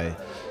Spotify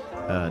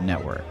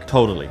network.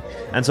 Totally.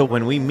 And so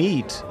when we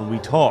meet, we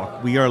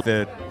talk, we are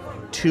the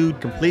two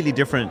completely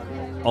different,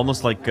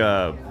 almost like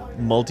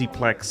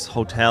multiplex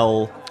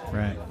hotel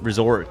Right.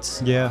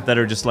 resorts Yeah. that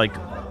are just like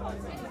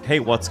hey,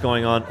 what's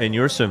going on in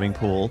your swimming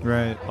pool?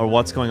 Right. Or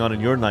what's going on in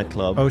your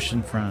nightclub?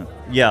 Oceanfront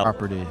Yeah.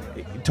 property.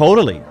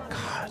 Totally.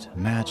 God,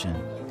 imagine.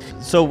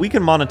 So we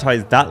can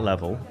monetize that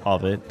level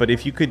of it, but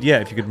if you could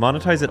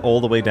monetize it all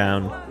the way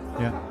down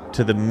Yeah.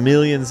 to the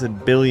millions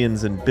and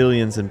billions and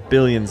billions and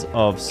billions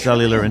of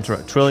cellular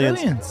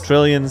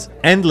trillions,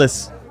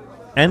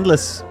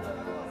 endless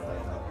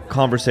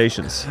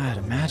conversations. God,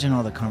 imagine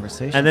all the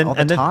conversations, And then- all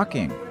the and then-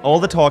 talking. All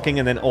the talking,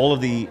 and then all of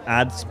the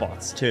ad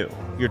spots too.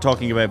 You're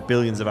talking about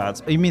billions of ad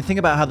spots. I mean, think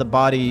about how the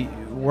body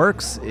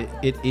works.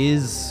 It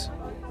is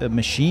a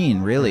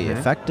machine, really, Mm-hmm.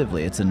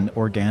 effectively. It's an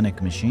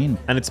organic machine.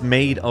 And it's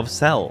made of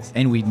cells.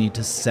 And we need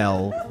to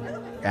sell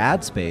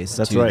ad space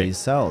That's to right. these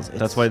cells.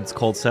 That's why it's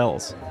called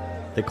cells.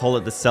 They call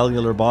it the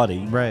cellular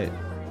body Right.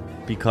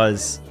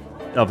 because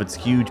of its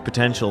huge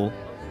potential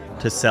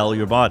to sell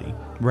your body.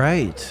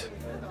 Right.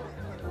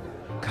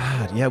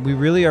 God, yeah, we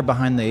really are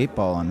behind the 8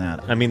 ball on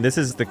that. I mean, this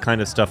is the kind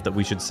of stuff that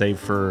we should save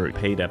for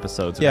paid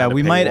episodes. Yeah, about a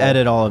we might paywall.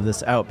 edit all of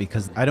this out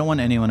because I don't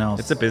want anyone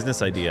else. It's a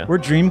business idea. We're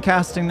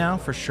dreamcasting now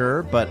for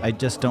sure, but I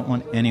just don't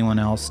want anyone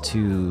else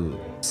to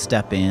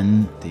step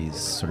in, these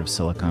sort of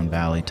Silicon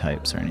Valley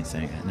types or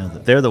anything. I know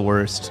that They're the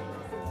worst.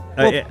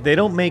 Well- They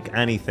don't make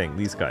anything,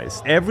 these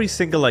guys. Every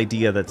single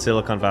idea that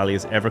Silicon Valley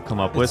has ever come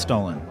up with, it's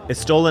stolen. it's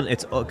stolen.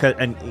 It's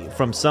and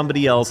from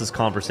somebody else's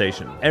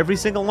conversation. Every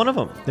single one of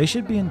them. They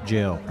should be in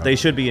jail. They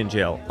should be in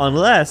jail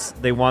unless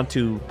they want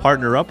to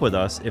partner up with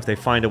us if they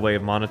find a way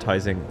of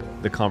monetizing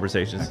the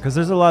conversations. Because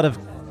there's a lot of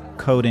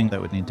coding that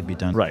would need to be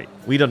done. Right.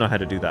 We don't know how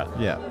to do that.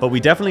 Yeah. But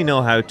we definitely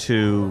know how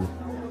to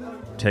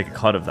take a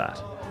cut of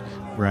that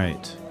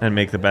Right. and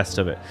make the best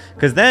of it.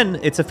 Because then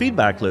it's a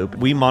feedback loop.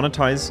 We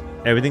monetize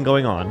everything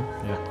going on.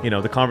 Yeah. You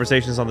know, the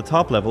conversations on the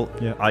top level,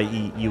 Yeah.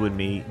 i.e. you and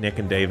me, Nick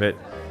and David,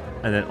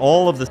 and then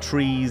all of the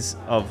trees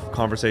of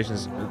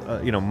conversations,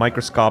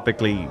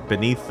 microscopically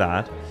beneath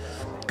that.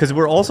 Because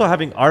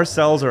our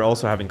cells are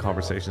also having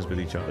conversations with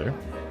each other.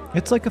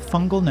 It's like a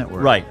fungal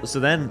network. Right. So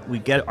then we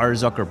get our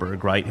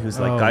Zuckerberg, right? Who's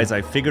like, Oh. guys,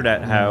 I figured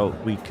out how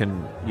we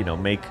can,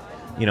 make,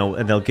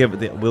 and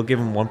we'll give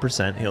him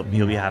 1%. He'll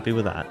be happy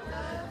with that.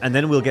 And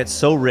then we'll get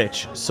so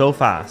rich so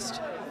fast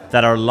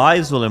that our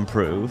lives will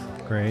improve.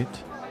 Great.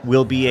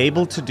 We'll be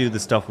able to do the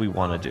stuff we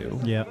want to do.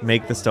 Yeah.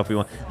 Make the stuff we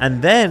want.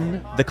 And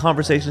then the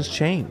conversations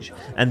change.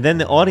 And then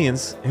the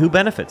audience, who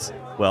benefits?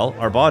 Well,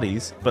 our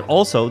bodies, but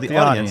also the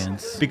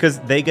audience. Because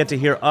they get to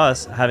hear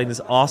us having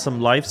this awesome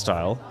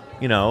lifestyle,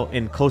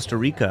 in Costa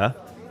Rica.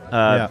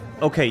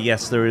 Okay,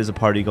 yes, there is a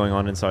party going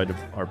on inside of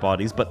our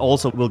bodies, but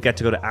also we'll get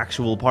to go to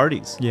actual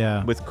parties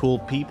with cool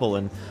people,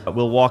 and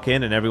we'll walk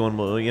in and everyone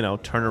will,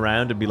 turn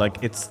around and be like,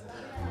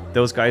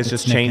 those guys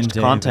just Nick changed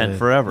and content David.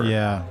 forever.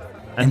 Yeah.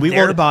 And we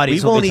their won't,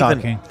 bodies we will won't be even,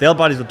 talking. Their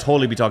bodies will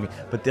totally be talking,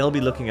 but they'll be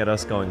looking at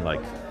us going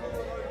like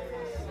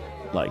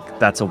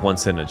that's a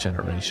once in a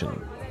generation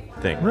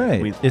thing.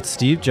 Right. It's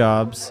Steve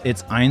Jobs.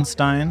 It's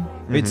Einstein.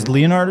 It's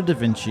Leonardo da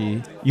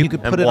Vinci. You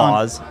could and put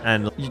Woz, it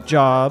and on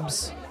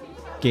Jobs,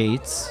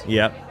 Gates,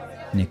 yep,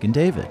 Nick and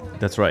David.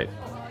 that's right.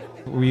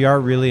 We are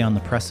really on the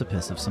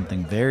precipice of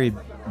something very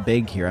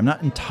big here. I'm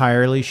not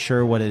entirely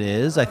sure what it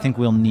is. I think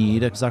we'll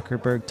need a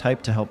Zuckerberg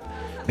type to help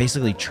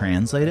basically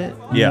translate it.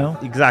 you Yeah, know?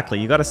 exactly.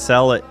 You got to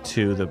sell it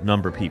to the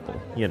number people,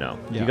 Yeah.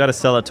 You got to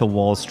sell it to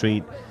Wall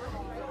Street.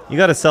 You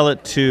got to sell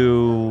it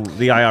to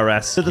the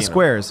IRS. To the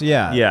squares,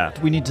 yeah. Yeah.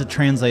 We need to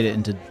translate it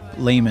into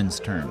layman's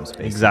terms,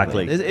 basically.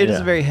 Exactly, It is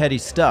yeah. very heady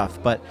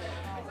stuff, but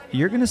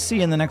you're going to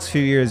see in the next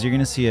few years, you're going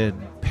to see a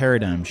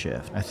paradigm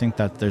shift. I think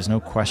that there's no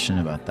question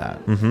about that.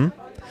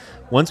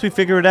 Once we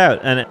figure it out,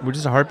 and we're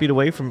just a heartbeat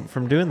away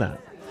from doing that.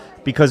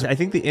 Because I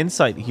think the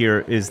insight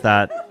here is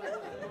that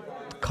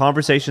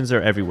conversations are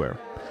everywhere.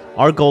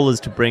 Our goal is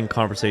to bring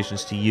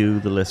conversations to you,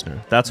 the listener.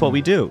 That's what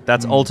we do.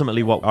 That's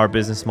ultimately what our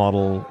business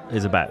model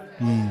is about.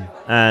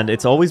 And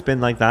it's always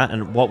been like that.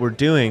 And what we're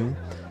doing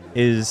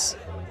is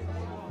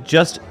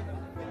just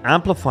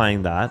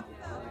amplifying that,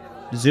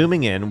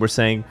 zooming in. We're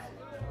saying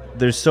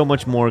there's so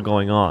much more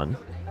going on.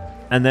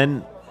 And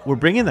then we're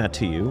bringing that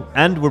to you,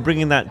 and we're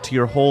bringing that to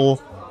your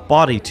whole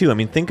body too. I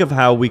mean, think of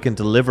how we can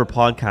deliver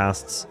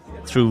podcasts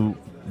through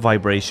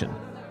vibration.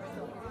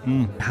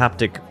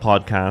 Haptic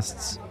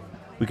podcasts.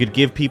 We could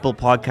give people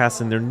podcasts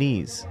in their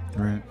knees.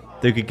 Right.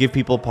 They could give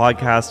people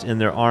podcasts in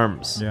their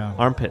arms, Yeah.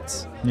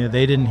 armpits. Yeah,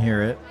 they didn't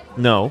hear it.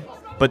 No,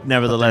 but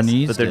nevertheless,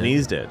 knees their did.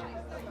 knees did.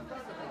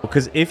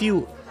 Because if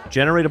you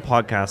generate a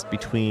podcast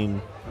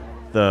between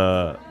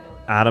the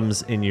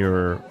atoms in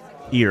your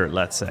ear,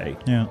 let's say,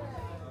 Yeah.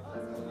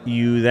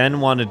 you then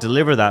want to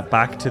deliver that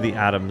back to the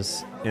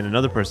atoms in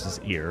another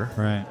person's ear.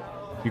 Right.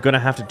 You're going to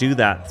have to do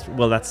that.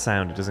 Well, that's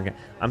sound. It doesn't get.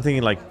 I'm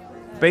thinking like,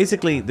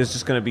 basically, there's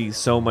just going to be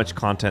so much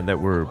content that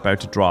we're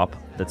about to drop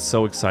that's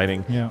so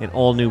exciting Yeah. in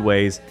all new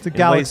ways. It's a In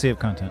galaxy ways- of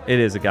content. It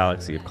is a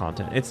galaxy of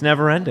content. It's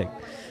never ending.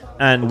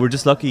 And we're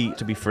just lucky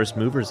to be first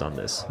movers on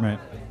this Right.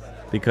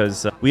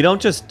 because we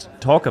don't just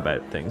talk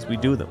about things, we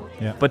do them.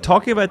 Yeah. But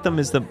talking about them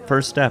is the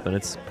first step, and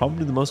it's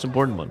probably the most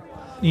important one.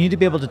 You need to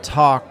be able to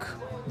talk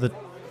the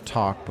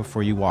talk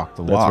before you walk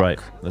the walk. That's right.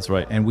 That's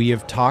right. And we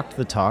have talked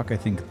the talk. I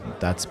think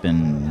that's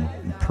been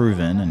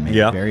proven and made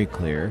Yeah. very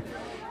clear.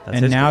 That's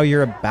and history. now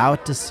you're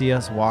about to see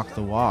us walk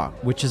the walk,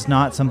 which is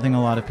not something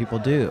a lot of people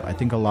do. I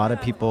think a lot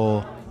of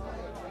people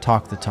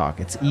talk the talk.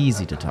 It's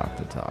easy to talk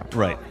the talk.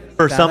 Right.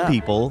 For That some up.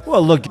 people,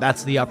 Well, look,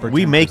 that's the upper 10%.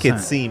 we make it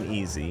seem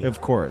easy.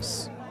 Of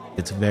course.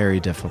 It's very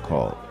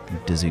difficult.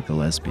 Dizzy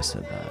Gillespie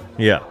said that.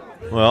 Yeah.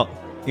 Well,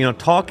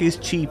 talk is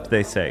cheap,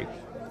 they say.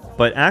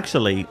 But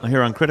actually,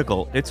 here on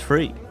Critical, it's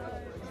free.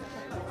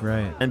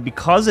 Right. And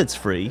because it's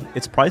free,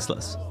 it's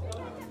priceless.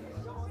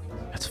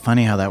 It's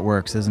funny how that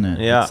works, isn't it?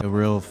 Yeah. It's a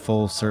real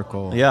full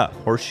circle. Yeah.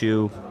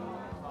 Horseshoe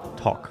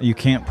talk. You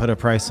can't put a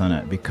price on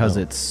it because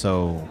it's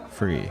so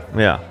free.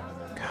 Yeah.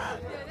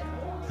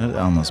 It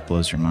almost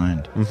blows your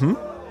mind.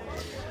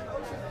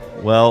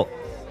 Well,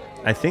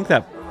 I think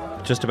that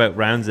just about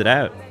rounds it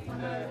out.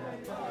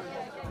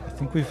 I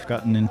think we've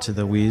gotten into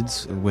the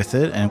weeds with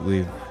it, and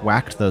we've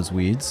whacked those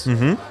weeds.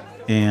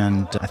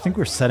 And I think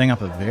we're setting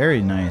up a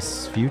very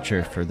nice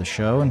future for the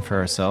show and for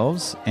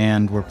ourselves.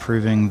 And we're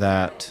proving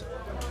that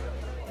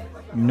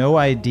no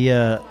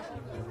idea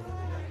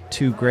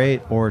too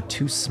great or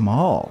too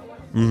small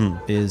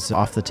is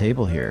off the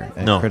table here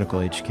at No.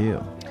 Critical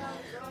HQ.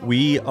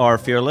 We are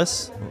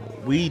fearless.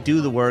 We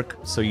do the work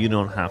so you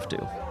don't have to.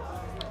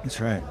 That's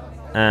right.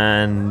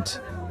 And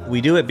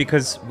we do it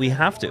because we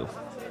have to.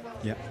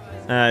 Yeah.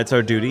 It's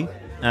our duty.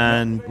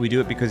 And we do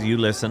it because you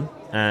listen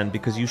and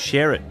because you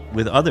share it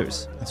with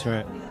others. That's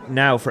right.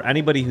 Now, for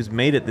anybody who's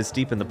made it this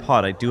deep in the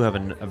pod, I do have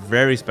a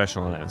very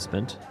special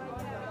announcement,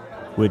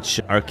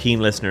 which our keen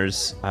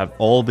listeners have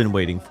all been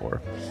waiting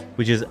for,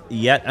 which is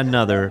yet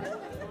another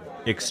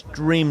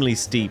extremely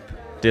steep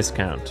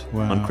discount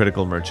Wow. on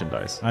Critical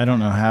merchandise. I don't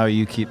know how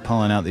you keep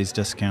pulling out these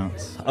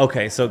discounts.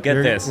 Okay, so get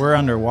this. We're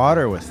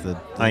underwater with the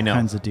I know.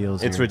 kinds of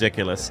deals It's here.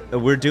 ridiculous.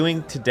 We're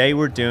doing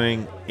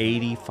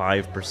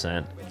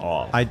 85%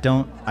 off. I'm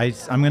going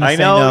to I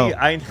say know, no.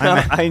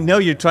 I know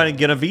you're trying to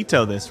get a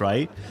veto this,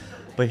 right?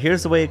 But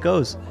here's the way it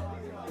goes.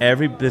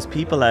 There's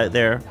people out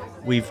there.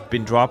 We've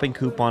been dropping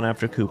coupon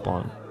after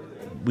coupon.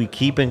 We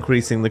keep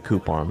increasing the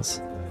coupons,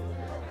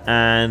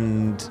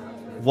 and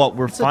what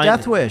we're It's a finding.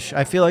 death wish.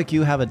 I feel like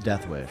you have a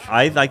death wish.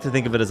 I like to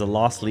think of it as a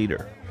lost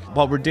leader.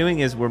 What we're doing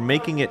is we're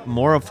making it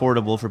more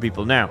affordable for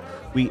people. Now,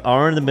 we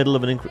are in the middle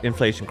of an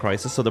inflation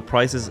crisis, so the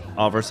prices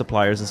of our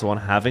suppliers and so on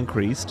have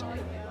increased.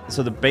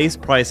 So the base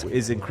price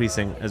is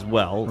increasing as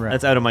well. Right.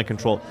 That's out of my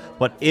control.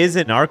 What is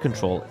in our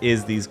control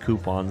is these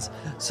coupons.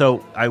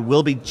 So I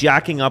will be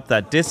jacking up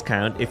that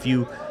discount if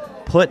you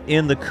put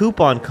in the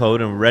coupon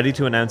code. I'm ready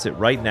to announce it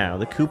right now.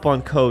 The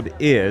coupon code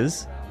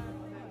is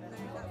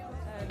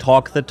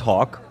Talk the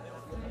Talk.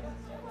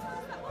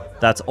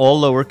 That's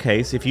all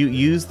lowercase. If you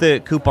use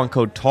the coupon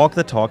code Talk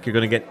the Talk, you're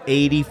going to get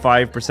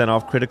 85%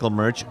 off Critical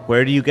merch.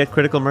 Where do you get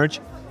Critical merch?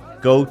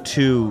 Go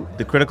to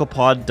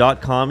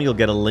thecriticalpod.com. You'll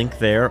get a link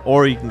there,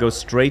 or you can go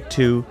straight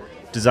to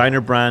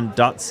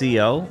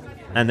designerbrand.co,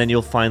 and then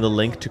you'll find the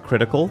link to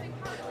Critical.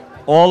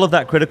 All of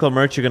that Critical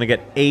merch, you're going to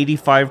get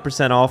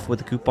 85% off with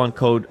the coupon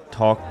code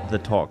Talk the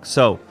Talk.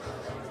 So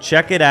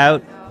check it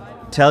out.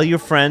 Tell your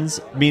friends.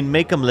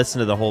 Make them listen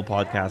to the whole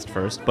podcast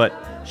first, but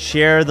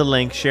share the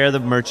link, share the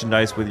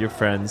merchandise with your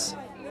friends.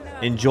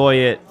 Enjoy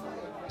it.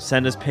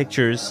 Send us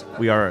pictures.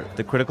 We are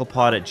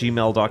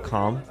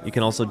thecriticalpod@gmail.com. You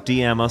can also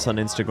DM us on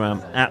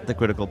Instagram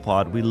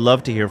 @thecriticalpod. We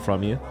love to hear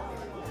from you.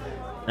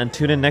 And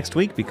tune in next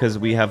week because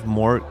we have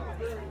more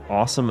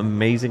awesome,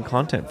 amazing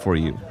content for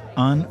you.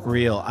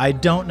 Unreal. I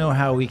don't know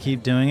how we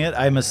keep doing it.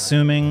 I'm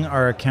assuming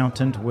our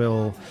accountant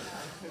will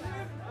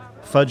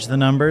fudge the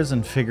numbers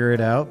and figure it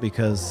out,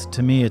 because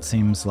to me it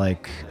seems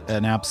like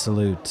an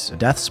absolute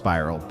death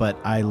spiral. But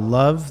I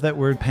love that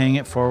we're paying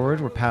it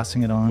forward. We're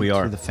passing it on We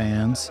are. to the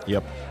fans.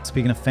 Yep.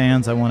 Speaking of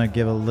fans, I want to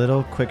give a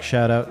little quick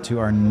shout out to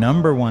our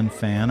number one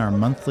fan, our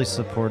monthly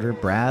supporter,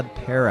 Brad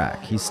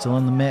Perak. He's still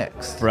in the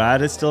mix.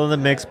 Brad is still in the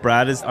mix.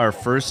 Brad is our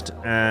first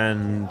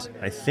and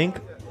I think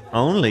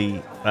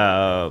only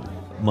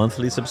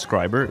monthly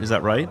subscriber. Is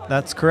that right?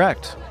 That's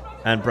correct.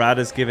 And Brad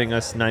is giving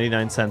us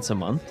 99 cents a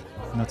month.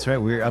 That's right.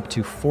 We're up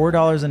to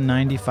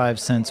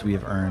 $4.95 we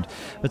have earned.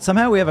 But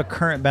somehow we have a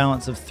current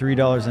balance of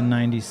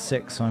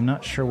 $3.96, so I'm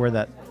not sure where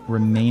that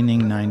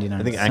remaining 99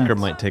 I think cents. Anchor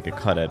might take a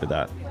cut out of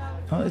that.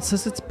 Well, it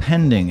says it's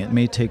pending. It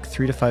may take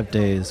 3 to 5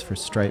 days for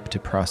Stripe to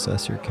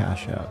process your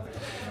cash out.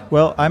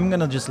 Well, I'm going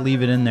to just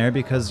leave it in there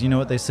because you know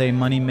what they say,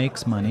 money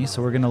makes money.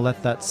 So we're going to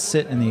let that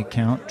sit in the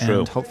account. True.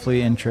 And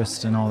hopefully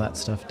interest and all that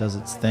stuff does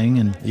its thing.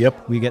 And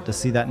Yep. we get to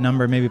see that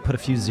number, maybe put a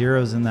few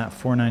zeros in that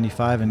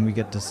 495, and we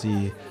get to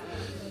see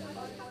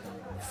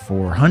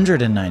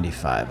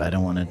 495. I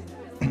don't want to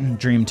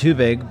dream too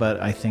big, but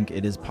I think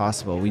it is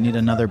possible. We need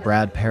another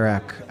Brad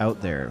Perak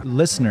out there.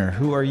 Listener,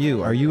 who are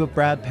you? Are you a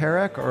Brad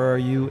Perak, or are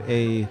you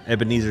a...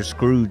 Ebenezer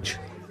Scrooge.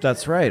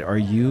 That's right. Are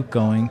you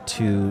going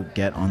to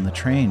get on the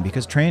train?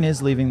 Because train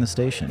is leaving the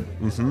station.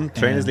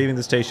 Train is leaving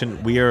the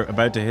station. We are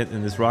about to hit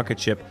in this rocket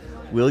ship.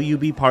 Will you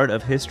be part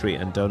of history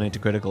and donate to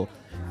Critical?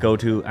 Go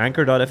to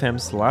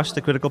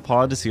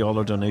anchor.fm/thecriticalpod to see all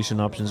our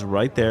donation options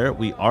right there.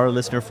 We are a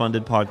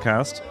listener-funded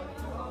podcast,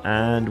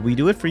 and we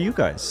do it for you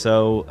guys.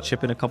 So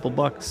chip in a couple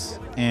bucks.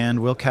 And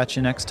we'll catch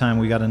you next time.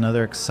 We got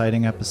another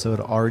exciting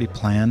episode already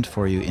planned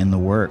for you in the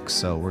works.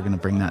 So we're going to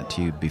bring that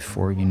to you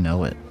before you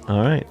know it.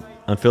 All right.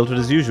 Unfiltered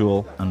as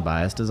usual.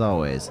 Unbiased as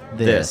always.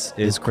 This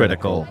is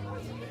Critical.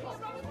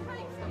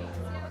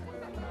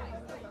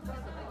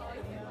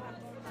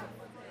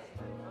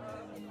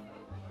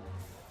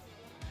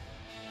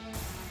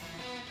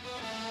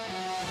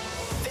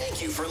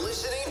 Thank you for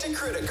listening to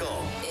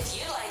Critical. If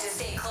you'd like to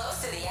stay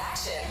close to the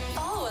action,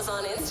 follow us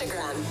on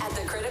Instagram at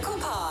The Critical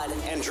Pod.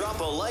 And drop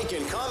a like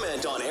and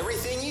comment on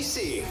everything you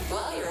see.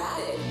 While you're at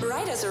it,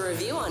 write us a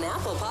review on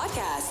Apple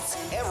Podcasts.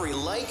 Every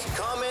like,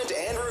 comment,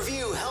 and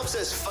review helps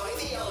us fight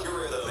the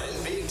algorithm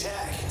and big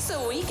tech.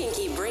 So we can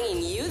keep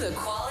bringing you the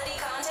quality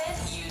content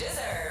you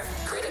deserve.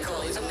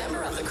 Critical is a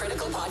member of the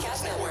Critical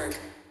Podcast Network.